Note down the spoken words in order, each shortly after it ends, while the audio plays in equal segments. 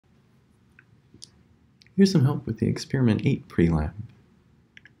Here's some help with the Experiment 8 pre-lab.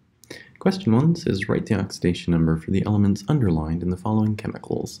 Question 1 says write the oxidation number for the elements underlined in the following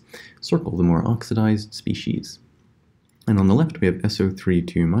chemicals. Circle the more oxidized species. And on the left we have SO3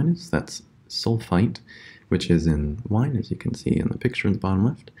 2-, that's sulfite, which is in wine, as you can see in the picture in the bottom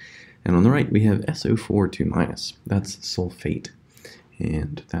left. And on the right we have SO4 2-, that's sulfate.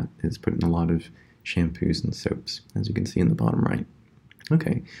 And that is put in a lot of shampoos and soaps, as you can see in the bottom right.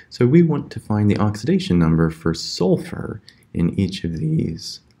 Okay, so we want to find the oxidation number for sulfur in each of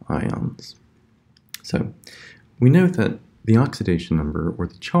these ions. So we know that the oxidation number, or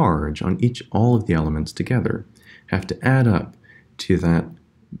the charge, on all of the elements together have to add up to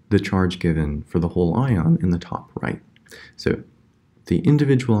the charge given for the whole ion in the top right. So the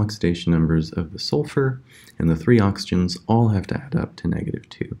individual oxidation numbers of the sulfur and the 3 oxygens all have to add up to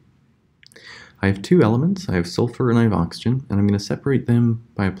 -2. I have 2 elements, I have sulfur and I have oxygen, and I'm going to separate them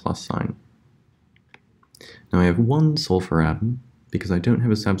by a plus sign. Now I have 1 sulfur atom, because I don't have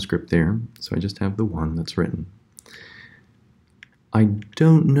a subscript there, so I just have the 1 that's written. I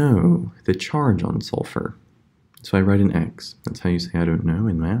don't know the charge on sulfur, so I write an X. That's how you say I don't know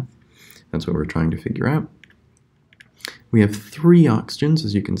in math. That's what we're trying to figure out. We have 3 oxygens,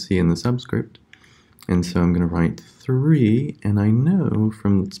 as you can see in the subscript, and so I'm going to write 3, and I know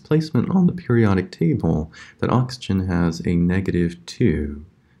from its placement on the periodic table that oxygen has a -2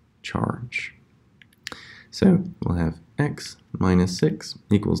 charge. So we'll have X minus 6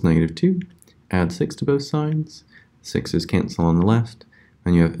 equals -2. Add 6 to both sides. 6's cancel on the left,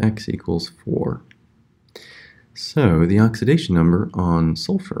 and you have X equals 4. So the oxidation number on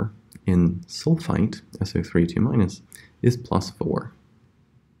sulfur in sulfite, SO3 2-, is +4.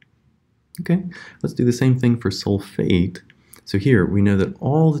 Okay, let's do the same thing for sulfate. So here we know that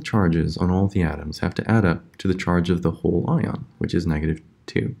all the charges on all the atoms have to add up to the charge of the whole ion, which is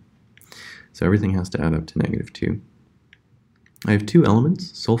 -2. So everything has to add up to -2. I have 2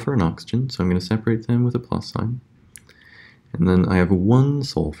 elements, sulfur and oxygen, so I'm going to separate them with a plus sign. And then I have 1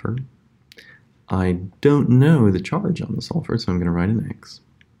 sulfur. I don't know the charge on the sulfur, so I'm going to write an X.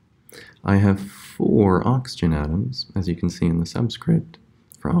 I have 4 oxygen atoms, as you can see in the subscript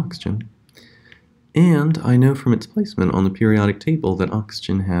for oxygen. And I know from its placement on the periodic table that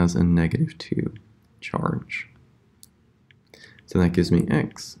oxygen has a -2 charge. So that gives me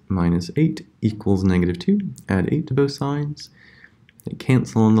X minus 8 equals -2. Add 8 to both sides. They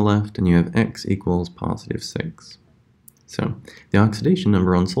cancel on the left, and you have X equals +6. So the oxidation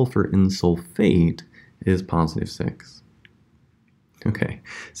number on sulfur in sulfate is +6. Okay,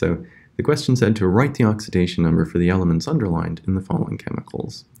 so the question said to write the oxidation number for the elements underlined in the following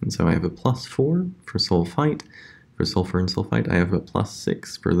chemicals. And so I have a +4 for sulfite. For sulfur and sulfite, I have a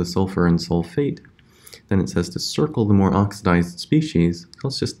 +6 for the sulfur and sulfate. Then it says to circle the more oxidized species.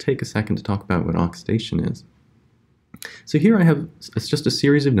 Let's just take a second to talk about what oxidation is. So here it's just a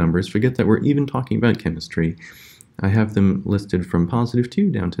series of numbers. Forget that we're even talking about chemistry. I have them listed from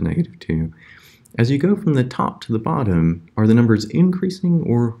 +2 down to -2. As you go from the top to the bottom, are the numbers increasing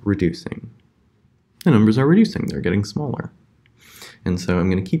or reducing? The numbers are reducing, they're getting smaller. And so I'm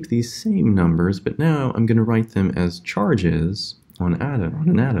going to keep these same numbers, but now I'm going to write them as charges on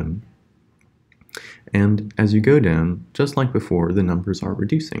an atom. And as you go down, just like before, the numbers are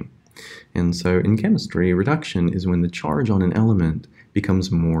reducing. And so in chemistry, reduction is when the charge on an element becomes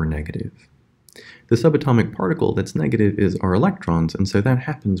more negative. The subatomic particle that's negative is our electrons, and so that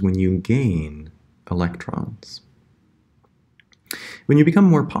happens when you gain electrons. When you become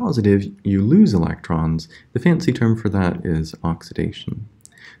more positive, you lose electrons. The fancy term for that is oxidation.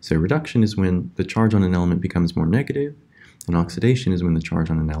 So reduction is when the charge on an element becomes more negative, and oxidation is when the charge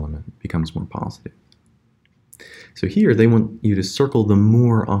on an element becomes more positive. So here they want you to circle the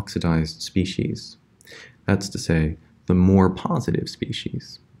more oxidized species. That's to say, the more positive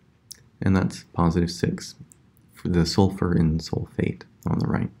species. And that's +6 for the sulfur in sulfate on the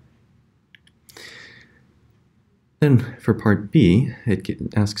right. Then for part B,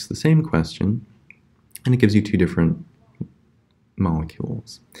 it asks the same question, and it gives you 2 different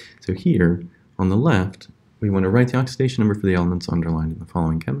molecules. So here, on the left, we want to write the oxidation number for the elements underlined in the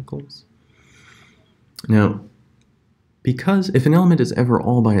following chemicals. Now, because if an element is ever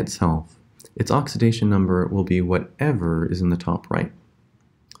all by itself, its oxidation number will be whatever is in the top right.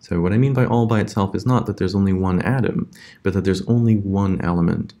 So what I mean by all by itself is not that there's only 1 atom, but that there's only 1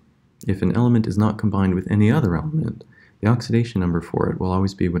 element. If an element is not combined with any other element, the oxidation number for it will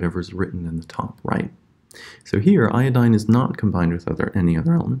always be whatever's written in the top right. So here, iodine is not combined with any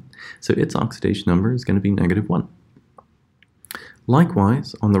other element, so its oxidation number is going to be -1.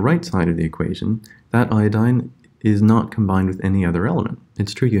 Likewise, on the right side of the equation, that iodine is not combined with any other element.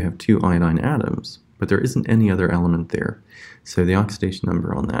 It's true you have 2 iodine atoms, but there isn't any other element there. So the oxidation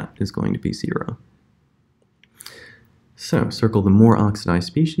number on that is going to be 0. So circle the more oxidized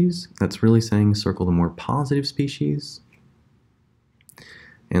species. That's really saying circle the more positive species.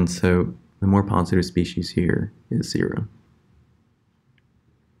 And so the more positive species here is 0.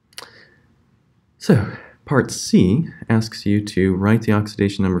 So part C asks you to write the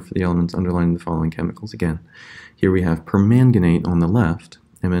oxidation number for the elements underlined in the following chemicals. Again, here we have permanganate on the left,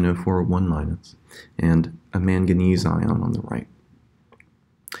 MnO4 1-, and a manganese ion on the right.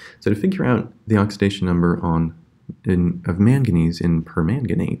 So to figure out the oxidation number of manganese in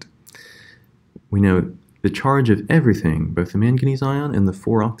permanganate, we know the charge of everything, both the manganese ion and the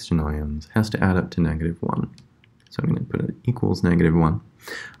 4 oxygen ions, has to add up to -1. So I'm going to put it equals -1.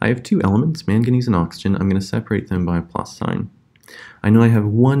 I have 2 elements, manganese and oxygen. I'm going to separate them by a plus sign. I know I have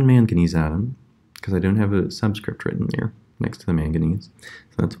 1 manganese atom, because I don't have a subscript written there next to the manganese.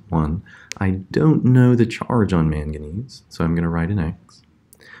 So that's 1. I don't know the charge on manganese, so I'm going to write an X.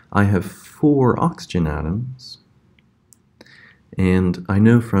 I have 4 oxygen atoms, and I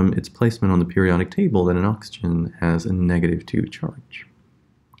know from its placement on the periodic table that an oxygen has a -2 charge.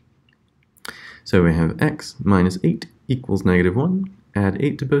 So we have X minus 8 equals -1. Add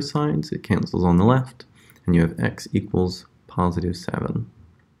 8 to both sides, it cancels on the left, and you have X equals +7.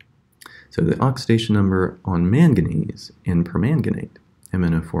 So the oxidation number on manganese in permanganate,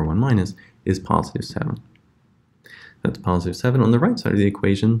 MnO4 1-, is +7. That's +7. On the right side of the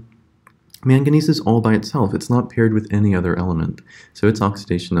equation, manganese is all by itself. It's not paired with any other element. So its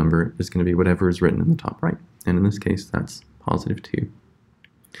oxidation number is going to be whatever is written in the top right. And in this case, that's +2.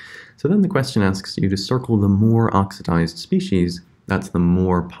 So then the question asks you to circle the more oxidized species. That's the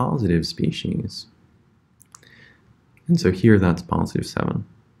more positive species. And so here that's +7.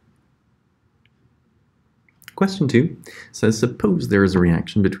 Question 2 says, suppose there is a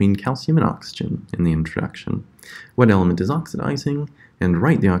reaction between calcium and oxygen in the introduction. What element is oxidizing? And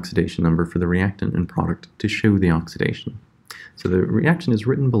write the oxidation number for the reactant and product to show the oxidation. So the reaction is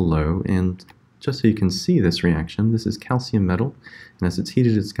written below, and just so you can see this reaction, this is calcium metal, and as it's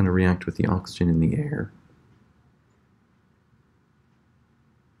heated, it's going to react with the oxygen in the air.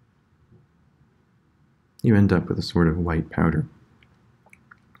 You end up with a sort of white powder.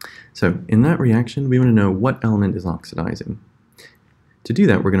 So in that reaction, we want to know what element is oxidizing. To do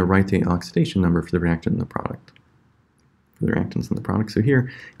that, we're going to write the oxidation number for the reactant and the product. For the reactants and the product. So here,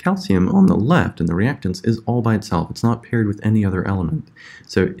 calcium on the left in the reactants is all by itself. It's not paired with any other element.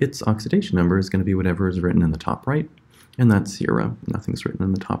 So its oxidation number is going to be whatever is written in the top right, and that's 0. Nothing's written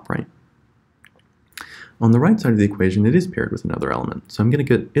in the top right. On the right side of the equation, it is paired with another element. So I'm going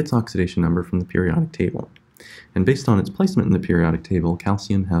to get its oxidation number from the periodic table. And based on its placement in the periodic table,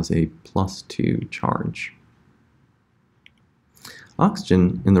 calcium has a +2 charge.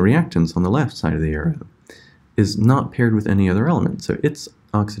 Oxygen in the reactants on the left side of the arrow is not paired with any other element, so its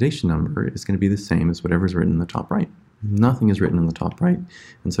oxidation number is going to be the same as whatever is written in the top right. Nothing is written in the top right,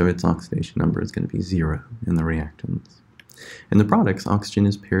 and so its oxidation number is going to be 0 in the reactants. In the products, oxygen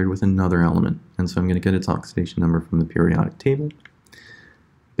is paired with another element, and so I'm going to get its oxidation number from the periodic table.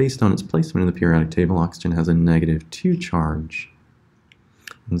 Based on its placement in the periodic table, oxygen has a -2 charge,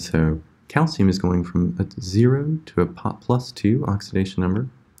 and so calcium is going from a 0 to a +2 oxidation number,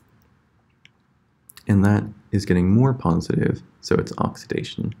 and that is getting more positive, so it's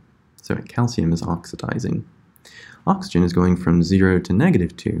oxidation. So calcium is oxidizing. Oxygen is going from 0 to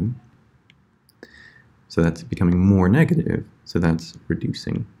 -2, so that's becoming more negative, so that's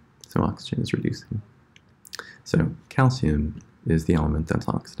reducing. So oxygen is reducing. So calcium is the element that's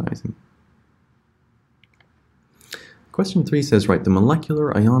oxidizing. Question 3 says, write the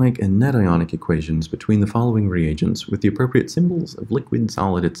molecular, ionic, and net ionic equations between the following reagents with the appropriate symbols of liquid,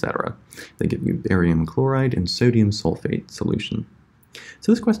 solid, etc. They give you barium chloride and sodium sulfate solution.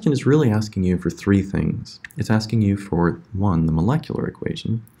 So this question is really asking you for 3 things. It's asking you for 1, the molecular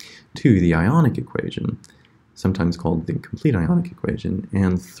equation, 2, the ionic equation, sometimes called the complete ionic equation,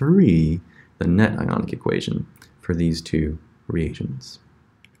 and 3, the net ionic equation for these 2 reagents.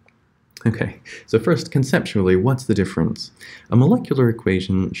 Okay, so first, conceptually, what's the difference? A molecular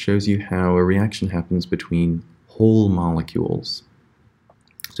equation shows you how a reaction happens between whole molecules.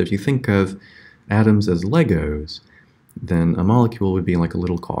 So if you think of atoms as Legos, then a molecule would be like a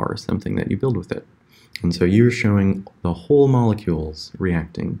little car or something that you build with it. And so you're showing the whole molecules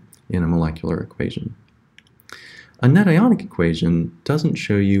reacting in a molecular equation. A net ionic equation doesn't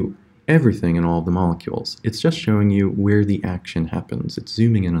show you everything in all of the molecules. It's just showing you where the action happens. It's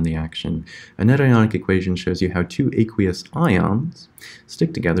zooming in on the action. A net ionic equation shows you how 2 aqueous ions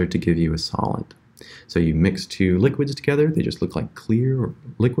stick together to give you a solid. So you mix two liquids together, they just look like clear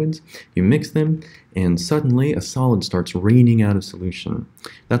liquids. You mix them, and suddenly a solid starts raining out of solution.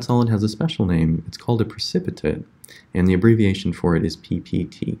 That solid has a special name. It's called a precipitate, and the abbreviation for it is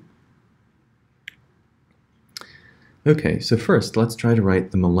PPT. Okay, so first let's try to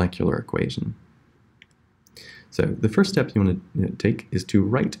write the molecular equation. So the first step you want to take is to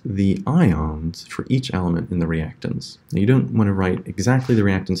write the ions for each element in the reactants. Now you don't want to write exactly the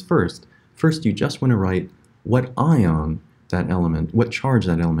reactants first. First you just want to write what ion that element, what charge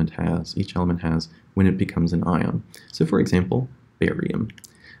that element has, each element has, when it becomes an ion. So for example, barium.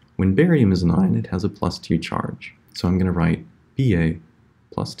 When barium is an ion, it has a +2 charge. So I'm going to write Ba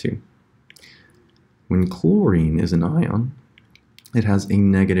 +2. When chlorine is an ion, it has a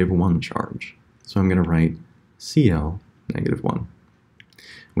 -1 charge. So I'm going to write Cl -1.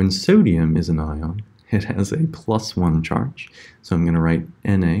 When sodium is an ion, it has a +1 charge. So I'm going to write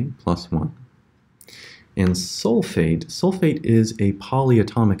Na +1. And sulfate is a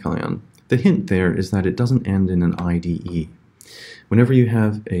polyatomic ion. The hint there is that it doesn't end in an IDE. Whenever you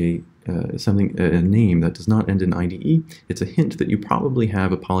have a name that does not end in IDE, it's a hint that you probably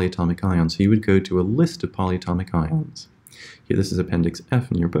have a polyatomic ion. So you would go to a list of polyatomic ions. Here, this is Appendix F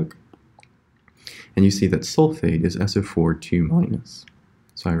in your book. And you see that sulfate is SO4 2-.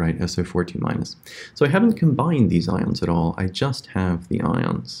 So I write SO4 2-. So I haven't combined these ions at all, I just have the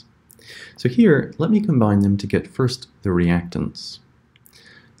ions. So here, let me combine them to get first the reactants.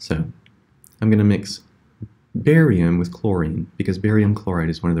 So I'm going to mix barium with chlorine, because barium chloride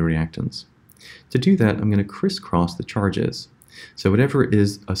is one of the reactants. To do that, I'm going to crisscross the charges. So whatever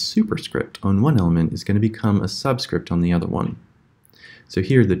is a superscript on one element is going to become a subscript on the other one. So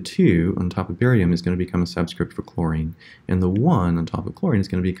here the 2 on top of barium is going to become a subscript for chlorine, and the 1 on top of chlorine is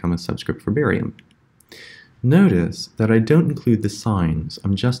going to become a subscript for barium. Notice that I don't include the signs,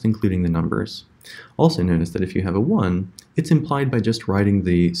 I'm just including the numbers. Also notice that if you have a 1, it's implied by just writing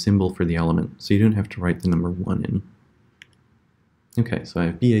the symbol for the element, so you don't have to write the number 1 in. Okay, so I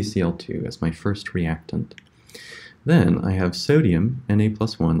have BaCl2 as my first reactant. Then I have sodium, Na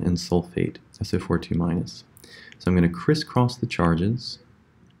 +1, and sulfate, SO4 2-. So I'm going to crisscross the charges,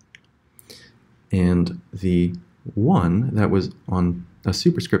 and the 1 that was on a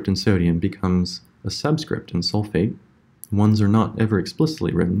superscript in sodium becomes a subscript in sulfate. 1s are not ever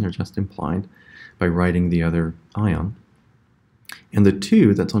explicitly written, they're just implied by writing the other ion. And the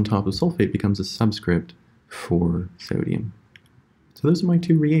 2 that's on top of sulfate becomes a subscript for sodium. So those are my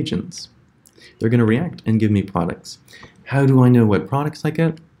two reagents. They're going to react and give me products. How do I know what products I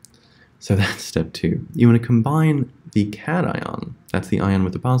get? So that's step 2. You want to combine the cation, that's the ion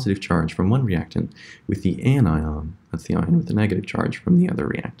with the positive charge from one reactant, with the anion, that's the ion with the negative charge from the other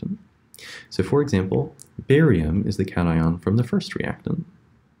reactant. So for example, barium is the cation from the first reactant.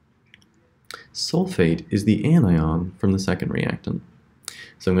 Sulfate is the anion from the second reactant.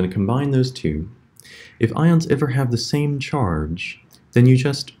 So I'm going to combine those two. If ions ever have the same charge, then you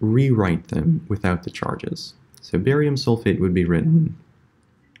just rewrite them without the charges. So barium sulfate would be written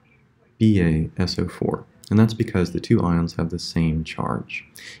BaSO4, and that's because the two ions have the same charge.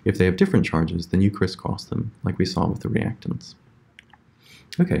 If they have different charges, then you crisscross them, like we saw with the reactants.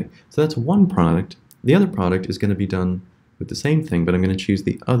 Okay, so that's one product. The other product is going to be done with the same thing, but I'm going to choose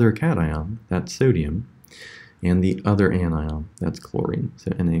the other cation, that's sodium, and the other anion, that's chlorine.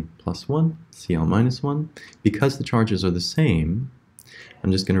 So Na +1, Cl -1. Because the charges are the same,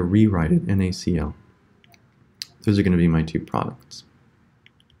 I'm just going to rewrite it, NaCl. Those are going to be my two products.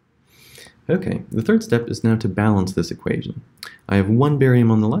 Okay, the third step is now to balance this equation. I have one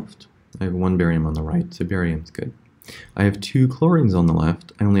barium on the left, I have one barium on the right, so barium's good. I have two chlorines on the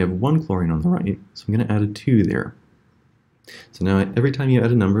left, I only have one chlorine on the right, so I'm going to add a 2 there. So now every time you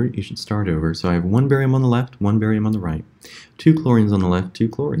add a number, you should start over. So I have one barium on the left, one barium on the right, two chlorines on the left, two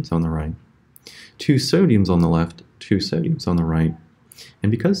chlorines on the right, two sodiums on the left, two sodiums on the right.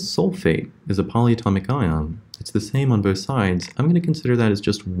 And because sulfate is a polyatomic ion, it's the same on both sides, I'm going to consider that as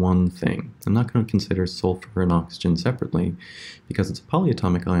just one thing. I'm not going to consider sulfur and oxygen separately because it's a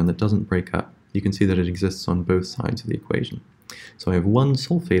polyatomic ion that doesn't break up. You can see that it exists on both sides of the equation. So I have one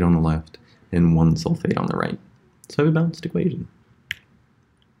sulfate on the left and one sulfate on the right. So I have a balanced equation.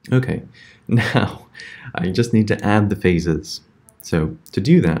 Okay, now I just need to add the phases. So to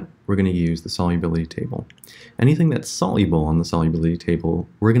do that, we're going to use the solubility table. Anything that's soluble on the solubility table,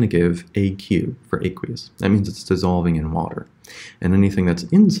 we're going to give AQ for aqueous. That means it's dissolving in water. And anything that's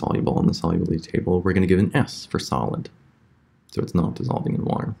insoluble on the solubility table, we're going to give an S for solid. So it's not dissolving in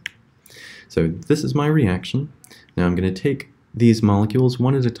water. So this is my reaction. Now I'm going to take these molecules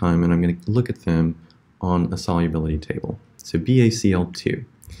one at a time and I'm going to look at them on a solubility table. So BaCl2.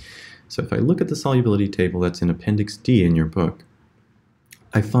 So if I look at the solubility table that's in Appendix D in your book,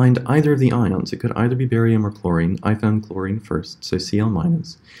 I find either of the ions. It could either be barium or chlorine. I found chlorine first, so Cl-,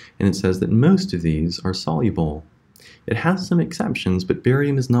 and it says that most of these are soluble. It has some exceptions, but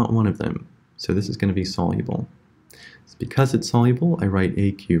barium is not one of them, so this is going to be soluble. Because it's soluble, I write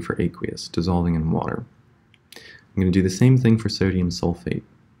AQ for aqueous, dissolving in water. I'm going to do the same thing for sodium sulfate.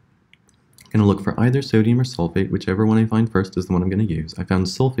 I'm going to look for either sodium or sulfate, whichever one I find first is the one I'm going to use. I found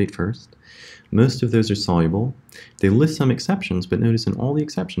sulfate first. Most of those are soluble. They list some exceptions, but notice in all the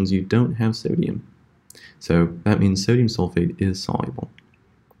exceptions you don't have sodium. So that means sodium sulfate is soluble.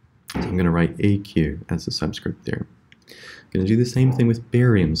 So I'm going to write AQ as the subscript there. I'm going to do the same thing with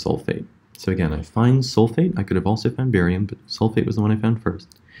barium sulfate. So again, I find sulfate. I could have also found barium, but sulfate was the one I found first.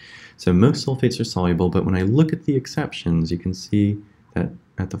 So most sulfates are soluble, but when I look at the exceptions, you can see that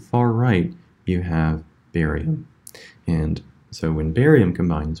at the far right, you have barium. And so when barium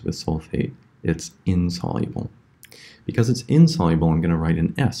combines with sulfate, it's insoluble. Because it's insoluble, I'm going to write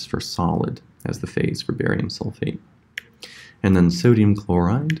an S for solid as the phase for barium sulfate. And then sodium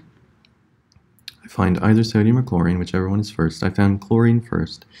chloride. I find either sodium or chlorine, whichever one is first. I found chlorine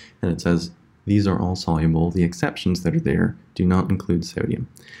first, and it says these are all soluble. The exceptions that are there do not include sodium.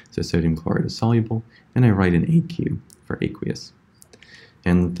 So sodium chloride is soluble, and I write an AQ for aqueous.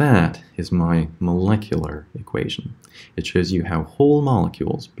 And that is my molecular equation. It shows you how whole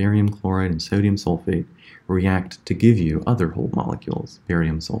molecules, barium chloride and sodium sulfate, react to give you other whole molecules,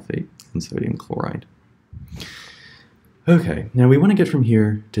 barium sulfate and sodium chloride. Okay, now we want to get from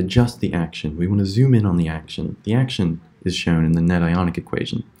here to just the action. We want to zoom in on the action. The action is shown in the net ionic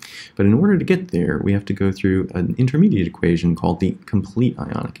equation. But in order to get there, we have to go through an intermediate equation called the complete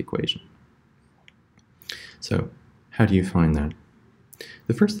ionic equation. So, how do you find that?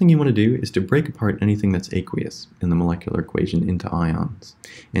 The first thing you want to do is to break apart anything that's aqueous in the molecular equation into ions,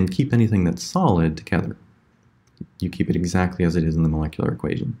 and keep anything that's solid together. You keep it exactly as it is in the molecular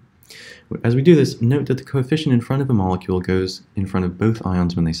equation. As we do this, note that the coefficient in front of a molecule goes in front of both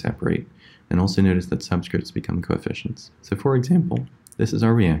ions when they separate, and also notice that subscripts become coefficients. So for example, this is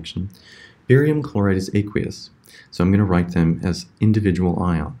our reaction. Barium chloride is aqueous, so I'm going to write them as individual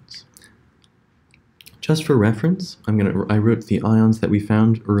ions. Just for reference, I wrote the ions that we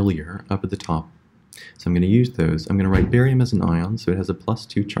found earlier up at the top. So I'm going to use those. I'm going to write barium as an ion, so it has a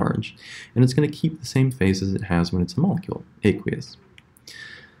 +2 charge, and it's going to keep the same phase as it has when it's a molecule, aqueous.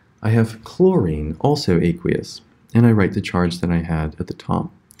 I have chlorine, also aqueous, and I write the charge that I had at the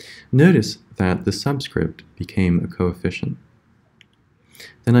top. Notice that the subscript became a coefficient.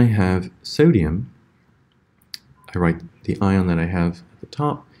 Then I have sodium. I write the ion that I have at the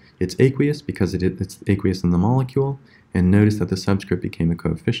top. It's aqueous because it's aqueous in the molecule, and notice that the subscript became a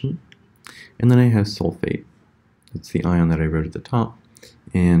coefficient. And then I have sulfate. It's the ion that I wrote at the top,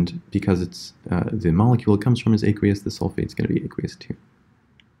 and because it's the molecule it comes from is aqueous, the sulfate's going to be aqueous too.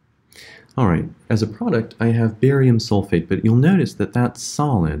 Alright, as a product I have barium sulfate, but you'll notice that that's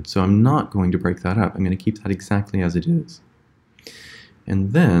solid, so I'm not going to break that up. I'm going to keep that exactly as it is.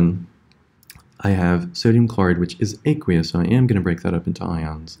 And then I have sodium chloride, which is aqueous, so I am going to break that up into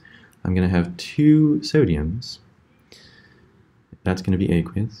ions. I'm going to have 2 sodiums. That's going to be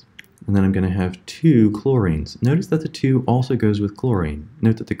aqueous. And then I'm going to have 2 chlorines. Notice that the 2 also goes with chlorine.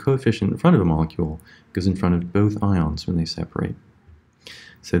 Note that the coefficient in front of a molecule goes in front of both ions when they separate.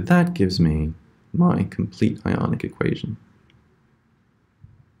 So that gives me my complete ionic equation.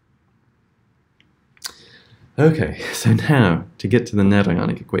 Okay, so now to get to the net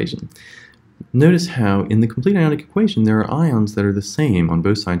ionic equation. Notice how in the complete ionic equation there are ions that are the same on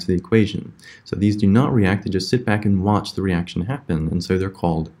both sides of the equation. So these do not react, they just sit back and watch the reaction happen, and so they're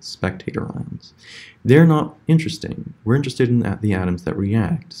called spectator ions. They're not interesting. We're interested in the atoms that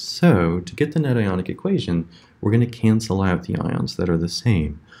react. So to get the net ionic equation, we're going to cancel out the ions that are the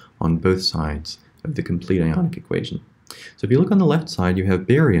same on both sides of the complete ionic equation. So if you look on the left side, you have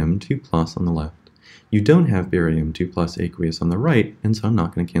barium 2+ on the left. You don't have barium 2+ aqueous on the right, and so I'm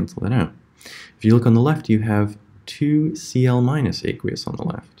not going to cancel that out. If you look on the left, you have 2 Cl- aqueous on the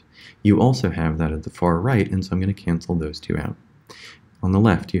left. You also have that at the far right, and so I'm going to cancel those 2 out. On the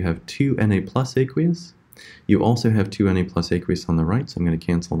left, you have 2 Na+ aqueous. You also have 2 Na+ aqueous on the right, so I'm going to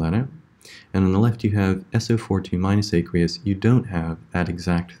cancel that out. And on the left, you have SO4 2- aqueous. You don't have that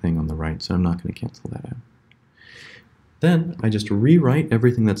exact thing on the right, so I'm not going to cancel that out. Then I just rewrite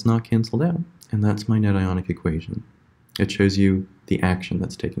everything that's not canceled out, and that's my net ionic equation. It shows you the action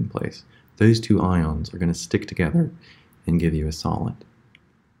that's taking place. Those 2 ions are going to stick together and give you a solid.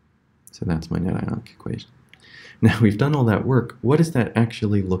 So that's my net ionic equation. Now we've done all that work, what does that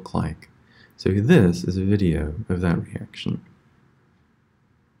actually look like? So this is a video of that reaction.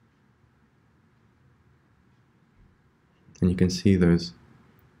 And you can see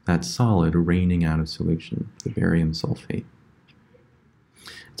that solid raining out of solution, the barium sulfate.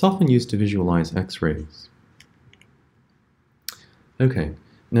 It's often used to visualize X-rays. Okay,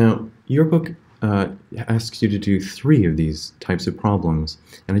 now your book asks you to do 3 of these types of problems,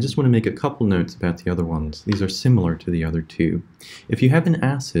 and I just want to make a couple notes about the other ones. These are similar to the other 2. If you have an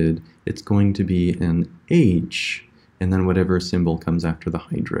acid, it's going to be an H, and then whatever symbol comes after the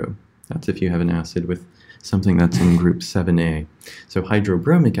hydro. That's if you have an acid with something that's in group 7A. So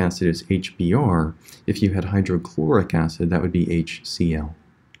hydrobromic acid is HBr. If you had hydrochloric acid, that would be HCl.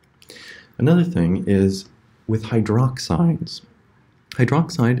 Another thing is with hydroxides.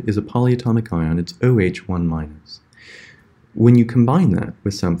 Hydroxide is a polyatomic ion, it's OH1-. When you combine that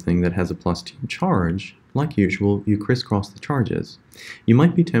with something that has a +2 charge, like usual, you crisscross the charges. You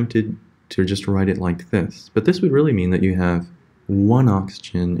might be tempted to just write it like this, but this would really mean that you have 1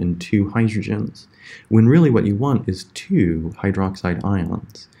 oxygen and 2 hydrogens, when really what you want is 2 hydroxide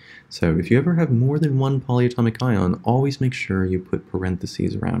ions. So if you ever have more than 1 polyatomic ion, always make sure you put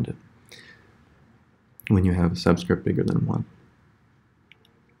parentheses around it when you have a subscript bigger than 1.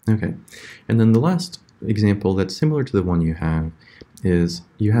 Okay, and then the last example that's similar to the one you have is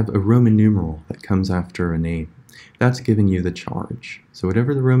you have a Roman numeral that comes after a name. That's giving you the charge. So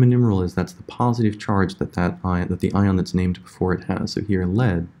whatever the Roman numeral is, that's the positive charge that the ion that's named before it has. So here,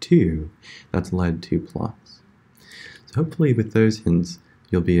 lead-2, that's lead-2+. So hopefully with those hints,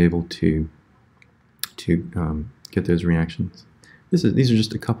 you'll be able to get those reactions. These are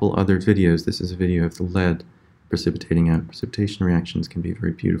just a couple other videos. This is a video of the lead precipitating out. Precipitation reactions can be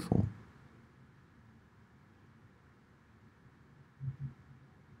very beautiful.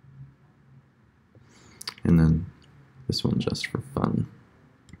 And then this one just for fun.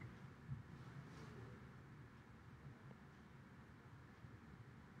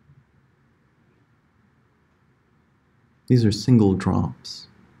 These are single drops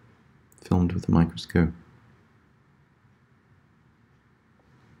filmed with a microscope.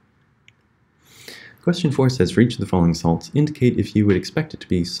 Question 4 says, for each of the following salts, indicate if you would expect it to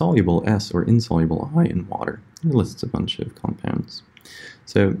be soluble S or insoluble I in water. It lists a bunch of compounds.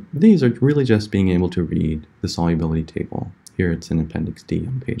 So these are really just being able to read the solubility table. Here it's in Appendix D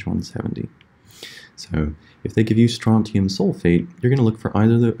on page 170. So if they give you strontium sulfate, you're going to look for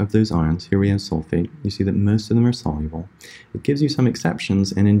either of those ions. Here we have sulfate. You see that most of them are soluble. It gives you some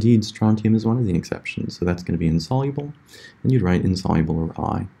exceptions, and indeed strontium is one of the exceptions. So that's going to be insoluble, and you'd write insoluble or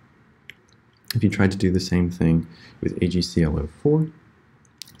I. If you tried to do the same thing with AgClO4,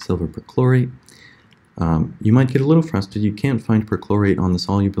 silver perchlorate, you might get a little frustrated. You can't find perchlorate on the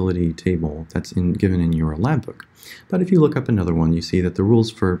solubility table that's given in your lab book. But if you look up another one, you see that the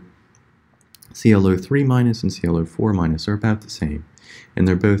rules for ClO3- and ClO4- are about the same, and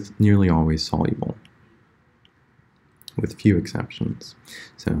they're both nearly always soluble, with few exceptions.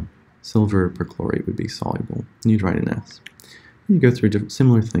 So silver perchlorate would be soluble. You'd write an S. You go through a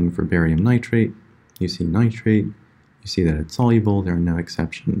similar thing for barium nitrate. You see nitrate, you see that it's soluble, there are no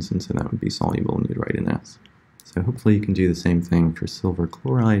exceptions, and so that would be soluble, and you'd write an S. So hopefully you can do the same thing for silver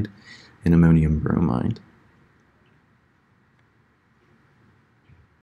chloride and ammonium bromide.